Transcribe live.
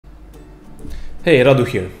Hey, Radu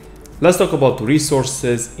here. Let's talk about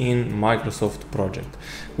resources in Microsoft project.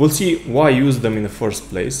 We'll see why use them in the first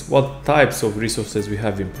place, what types of resources we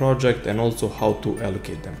have in project, and also how to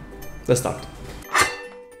allocate them. Let's start.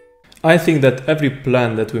 I think that every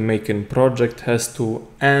plan that we make in project has to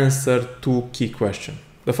answer two key questions.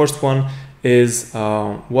 The first one is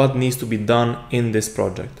what needs to be done in this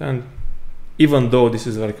project. And even though this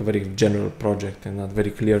is like a very general project and not very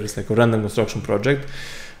clear, it's like a random construction project,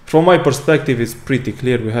 from my perspective, it's pretty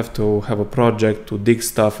clear. We have to have a project to dig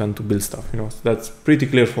stuff and to build stuff. So that's pretty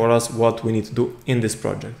clear for us what we need to do in this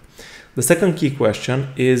project. The second key question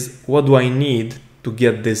is, what do I need to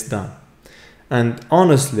get this done? And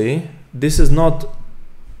honestly, this is not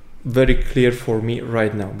very clear for me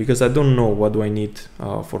right now because I don't know what do I need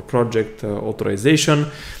for project authorization.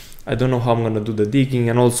 I don't know how I'm going to do the digging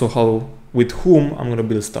and also with whom I'm going to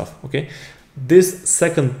build stuff. Okay, this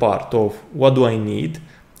second part of what do I need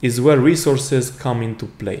is where resources come into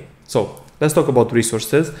play. So let's talk about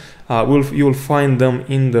resources. You will find them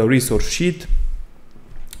in the resource sheet.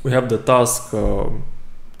 We have the task, how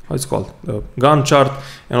it's called, the Gantt chart,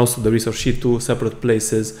 and also the resource sheet, two separate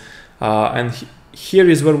places. Here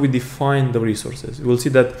is where we define the resources. You will see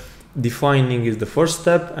that defining is the first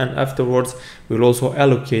step, and afterwards we'll also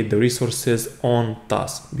allocate the resources on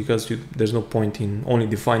task because there's no point in only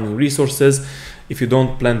defining resources if you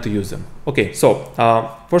don't plan to use them. Okay, so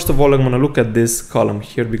first of all, I'm going to look at this column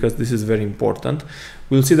here because this is very important.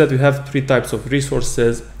 We'll see that we have three types of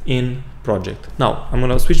resources in project. Now I'm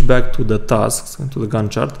going to switch back to the tasks and to the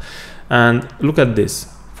Gantt chart and look at this.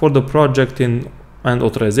 For the project and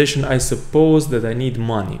authorization, I suppose that I need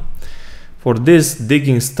money. For this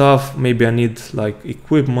digging stuff, maybe I need like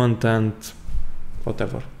equipment and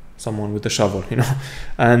whatever, someone with a shovel,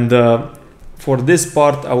 And for this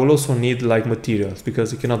part, I will also need like materials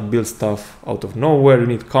because you cannot build stuff out of nowhere. You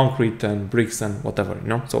need concrete and bricks and whatever,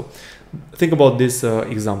 So think about these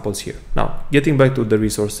examples here. Now, getting back to the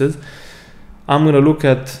resources, I'm going to look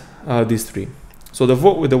at these three. So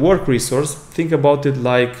with the work resource, think about it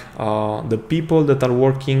like the people that are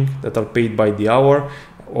working, that are paid by the hour,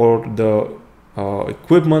 or the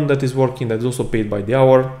equipment that is working that is also paid by the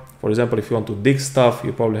hour. For example, if you want to dig stuff,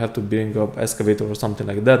 you probably have to bring up excavator or something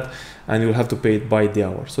like that, and you'll have to pay it by the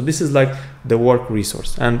hour. So this is like the work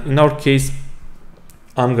resource. And in our case,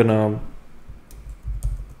 I'm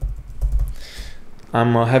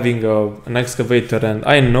having an excavator, and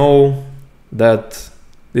I know that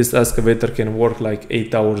this excavator can work like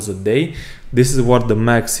 8 hours a day. This is what the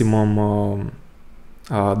maximum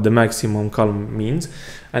column means.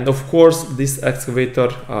 And of course, this excavator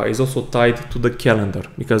is also tied to the calendar,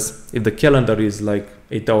 because if the calendar is like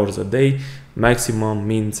 8 hours a day, maximum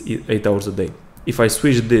means 8 hours a day. If I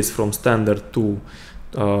switch this from standard to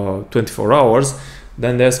 24 hours,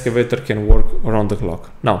 then the excavator can work around the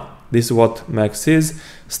clock. Now, this is what max is.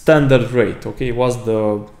 Standard rate, okay, what's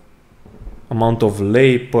the amount of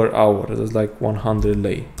lay per hour? That's like 100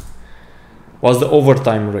 lay. What's the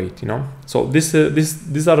overtime rate, So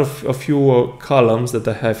these are a few columns that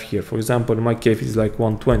I have here. For example, in my case, it's like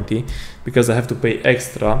 120 because I have to pay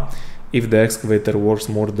extra if the excavator works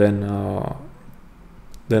more than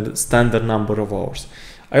the standard number of hours.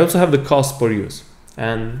 I also have the cost per use,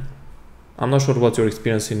 and I'm not sure what's your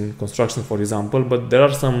experience in construction, for example, but there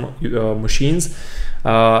are some machines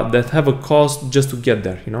that have a cost just to get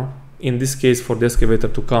there, In this case, for the excavator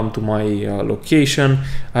to come to my location,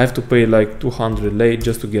 I have to pay like 200 lei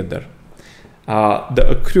just to get there. The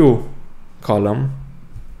accrue column,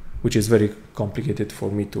 which is very complicated for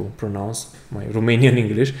me to pronounce, my Romanian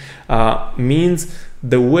English, means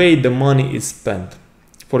the way the money is spent.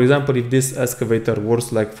 For example, if this excavator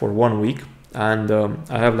works like for 1 week and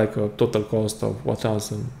I have like a total cost of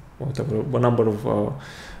 1,000, whatever, a number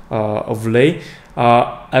of lei,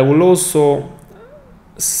 I will also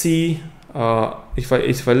see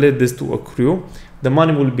if I let this to accrue, the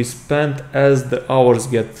money will be spent as the hours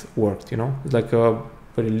get worked. It's like a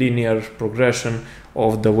very linear progression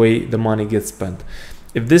of the way the money gets spent.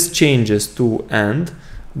 If this changes to end,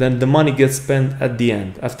 then the money gets spent at the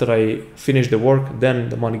end. After I finish the work, then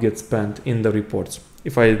the money gets spent in the reports.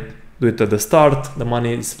 If I do it at the start, the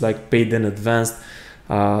money is like paid in advance.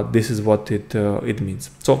 This is what it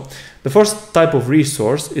means. So the first type of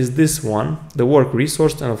resource is this one, the work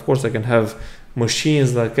resource, and of course I can have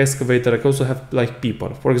machines like excavator. I can also have like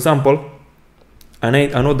people. For example, I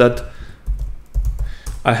know that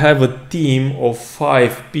I have a team of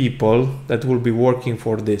 5 people that will be working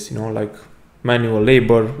for this, like manual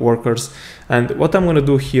labor workers. And what I'm going to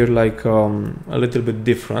do here, like a little bit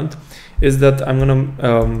different, is that I'm going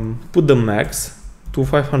to put the max to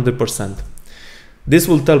 500%. This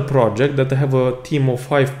will tell project that I have a team of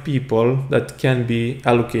 5 people that can be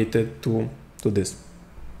allocated to this.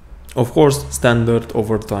 Of course, standard,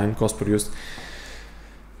 overtime, cost per use,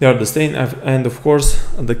 they are the same. And of course,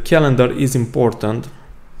 the calendar is important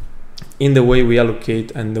in the way we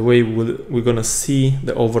allocate and the way we're gonna see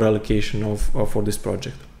the over allocation for this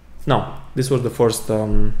project. Now, this was the first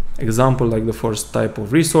example, like the first type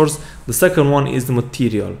of resource. The second one is the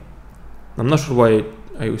material. I'm not sure why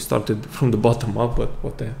I started from the bottom up, but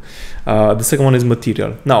what the second one is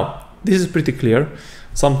material. Now, this is pretty clear.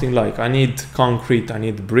 Something like I need concrete, I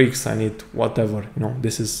need bricks, I need whatever, you know,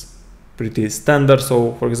 this is pretty standard.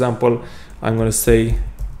 So for example, I'm going to say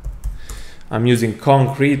I'm using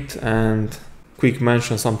concrete and quick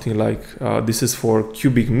mention something like this is for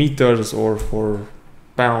cubic meters or for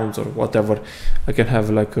pounds or whatever. I can have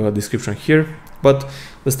like a description here, but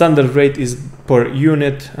the standard rate is per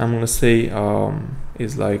unit. I'm going to say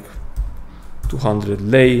is like 200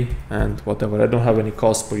 lei and whatever. I don't have any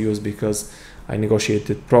cost per use because I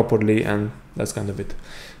negotiated properly, and that's kind of it.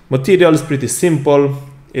 Material is pretty simple.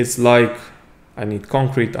 It's like I need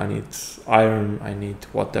concrete, I need iron, I need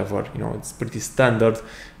whatever, you know, it's pretty standard.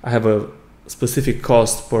 I have a specific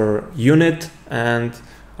cost per unit and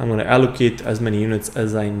I'm going to allocate as many units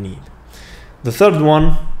as I need. The third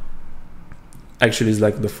one actually is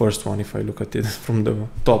like the first one if I look at it from the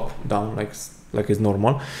top down, like it's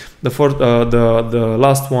normal. The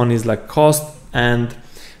last one is like cost, and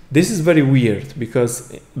this is very weird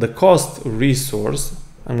because the cost resource,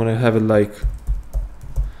 I'm going to have it like,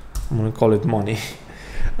 I'm going to call it money.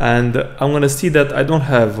 And I'm going to see that I don't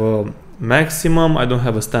have a maximum, I don't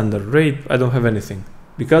have a standard rate, I don't have anything.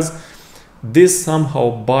 Because this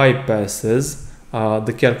somehow bypasses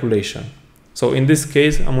the calculation. So in this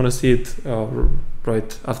case, I'm going to see it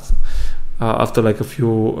right after like a few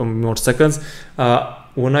more seconds.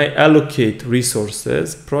 When I allocate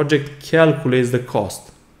resources, project calculates the cost.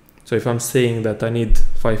 So if I'm saying that I need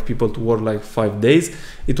 5 people to work like 5 days,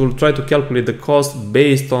 it will try to calculate the cost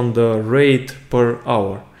based on the rate per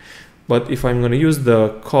hour. But if I'm going to use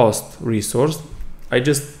the cost resource, I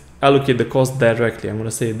just allocate the cost directly. I'm going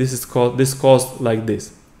to say this cost like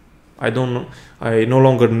this. I no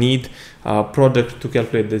longer need a project to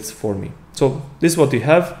calculate this for me. So this is what we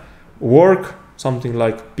have. Work, something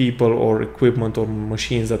like people or equipment or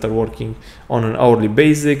machines that are working on an hourly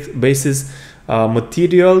basis.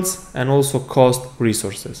 Materials, and also cost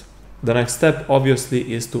resources. The next step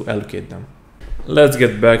obviously is to allocate them. Let's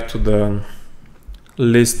get back to the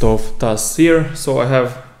list of tasks here. So I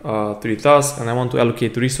have 3 tasks and I want to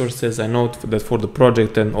allocate resources. I know that for the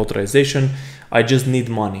project and authorization I just need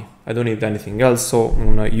money, I don't need anything else. So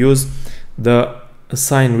I'm going to use the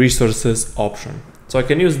assign resources option. So I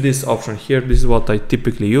can use this option here. This is what I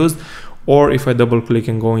typically use, or if I double click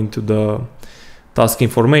and go into the task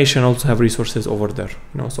information, also have resources over there,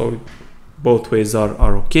 you know, so both ways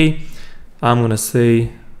are okay. I'm gonna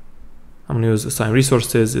say I'm gonna use assign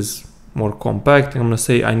resources, is more compact. I'm gonna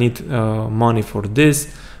say I need money for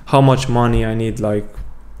this, how much money I need, like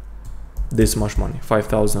this much money,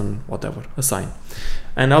 5,000 whatever, assign.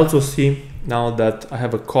 And also see now that I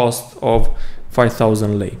have a cost of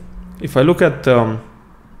 5,000 lei. If I look at the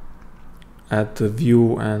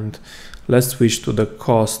view and let's switch to the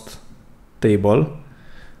cost table,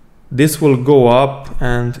 this will go up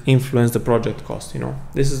and influence the project cost. You know,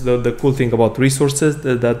 this is the cool thing about resources,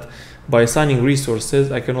 that by assigning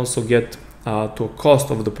resources I can also get to a cost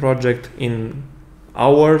of the project in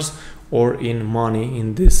hours or in money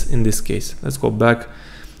in this case. Let's go back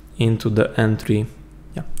into the entry.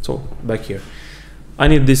 Yeah, so back here I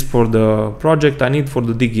need this for the project, I need for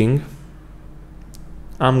the digging.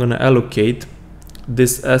 I'm gonna allocate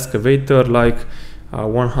this excavator like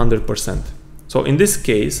 100%. So in this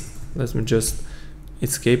case, let me just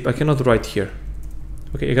escape. I cannot write here.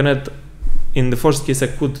 Okay, I cannot. In the first case, I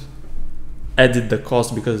could edit the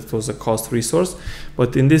cost because it was a cost resource,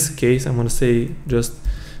 but in this case, I'm going to say just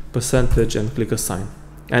percentage and click assign,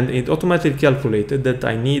 and it automatically calculated that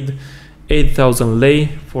I need 8,000 lei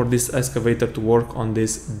for this excavator to work on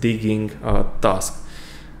this digging task.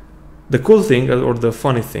 The cool thing, or the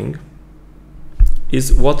funny thing,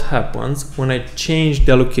 is what happens when I change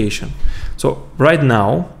the allocation. So right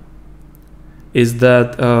now is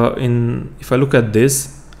that if I look at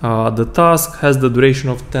this, the task has the duration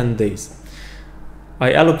of 10 days.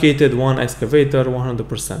 I allocated one excavator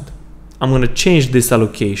 100%. I'm going to change this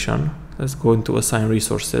allocation. Let's go into assign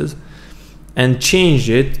resources and change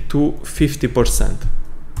it to 50%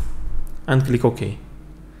 and click OK.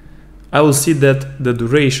 I will see that the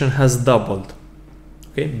duration has doubled,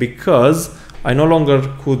 okay, because I no longer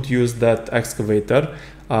could use that excavator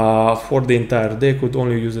for the entire day. I could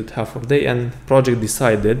only use it half a day, and project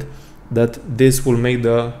decided that this will make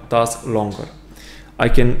the task longer. I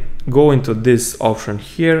can go into this option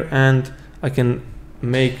here, and I can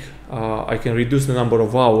make I can reduce the number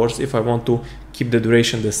of hours if I want to keep the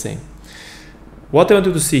duration the same. What I want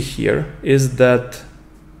you to see here is that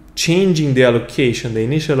changing the allocation, the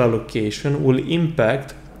initial allocation, will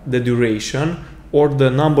impact the duration or the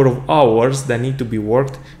number of hours that need to be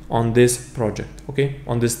worked on this project, okay,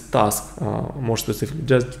 on this task more specifically,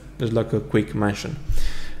 just like a quick mention.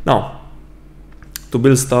 Now, to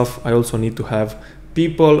build stuff, I also need to have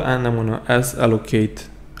people, and I'm gonna allocate,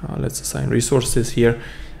 let's assign resources here,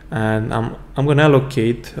 and I'm gonna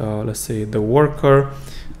allocate, let's say the worker,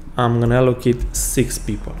 I'm gonna allocate 6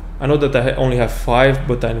 people. I know that I only have 5,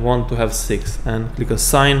 but I want to have 6, and click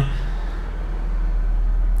assign,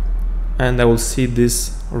 and I will see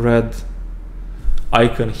this red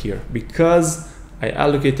icon here because I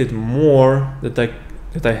allocated more that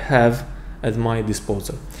I have at my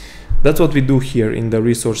disposal. That's what we do here in the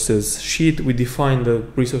resources sheet. We define the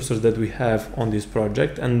resources that we have on this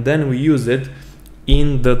project, and then we use it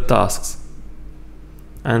in the tasks.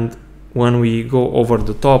 And when we go over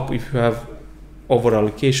the top, if you have over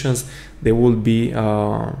allocations, they will be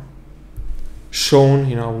shown,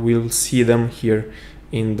 you know, we'll see them here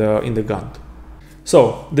in the Gantt.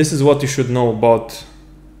 So this is what you should know about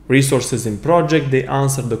resources in project. They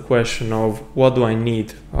answer the question of what do I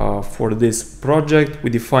need for this project. We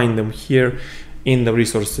define them here in the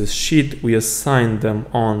resources sheet. We assign them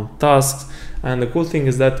on tasks, and the cool thing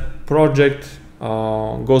is that project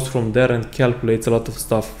goes from there and calculates a lot of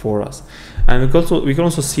stuff for us. And we can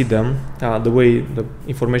also see them, the way the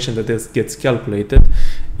information that gets calculated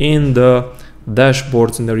in the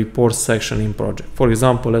dashboards in the reports section in project. For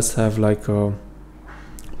example, let's have like a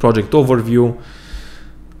project overview.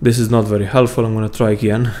 This is not very helpful. I'm going to try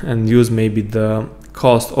again and use maybe the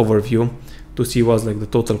cost overview to see what's like the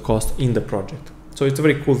total cost in the project. So it's a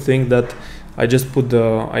very cool thing that I just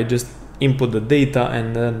input the data,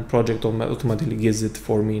 and then project automatically gives it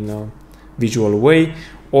for me in a visual way,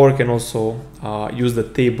 or can also use the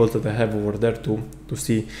table that I have over there to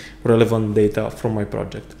see relevant data from my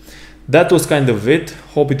project. That was kind of it.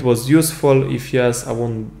 Hope it was useful. If yes, I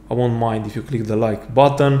won't mind if you click the like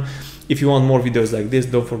button. If you want more videos like this,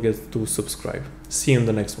 don't forget to subscribe. See you in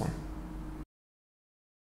the next one.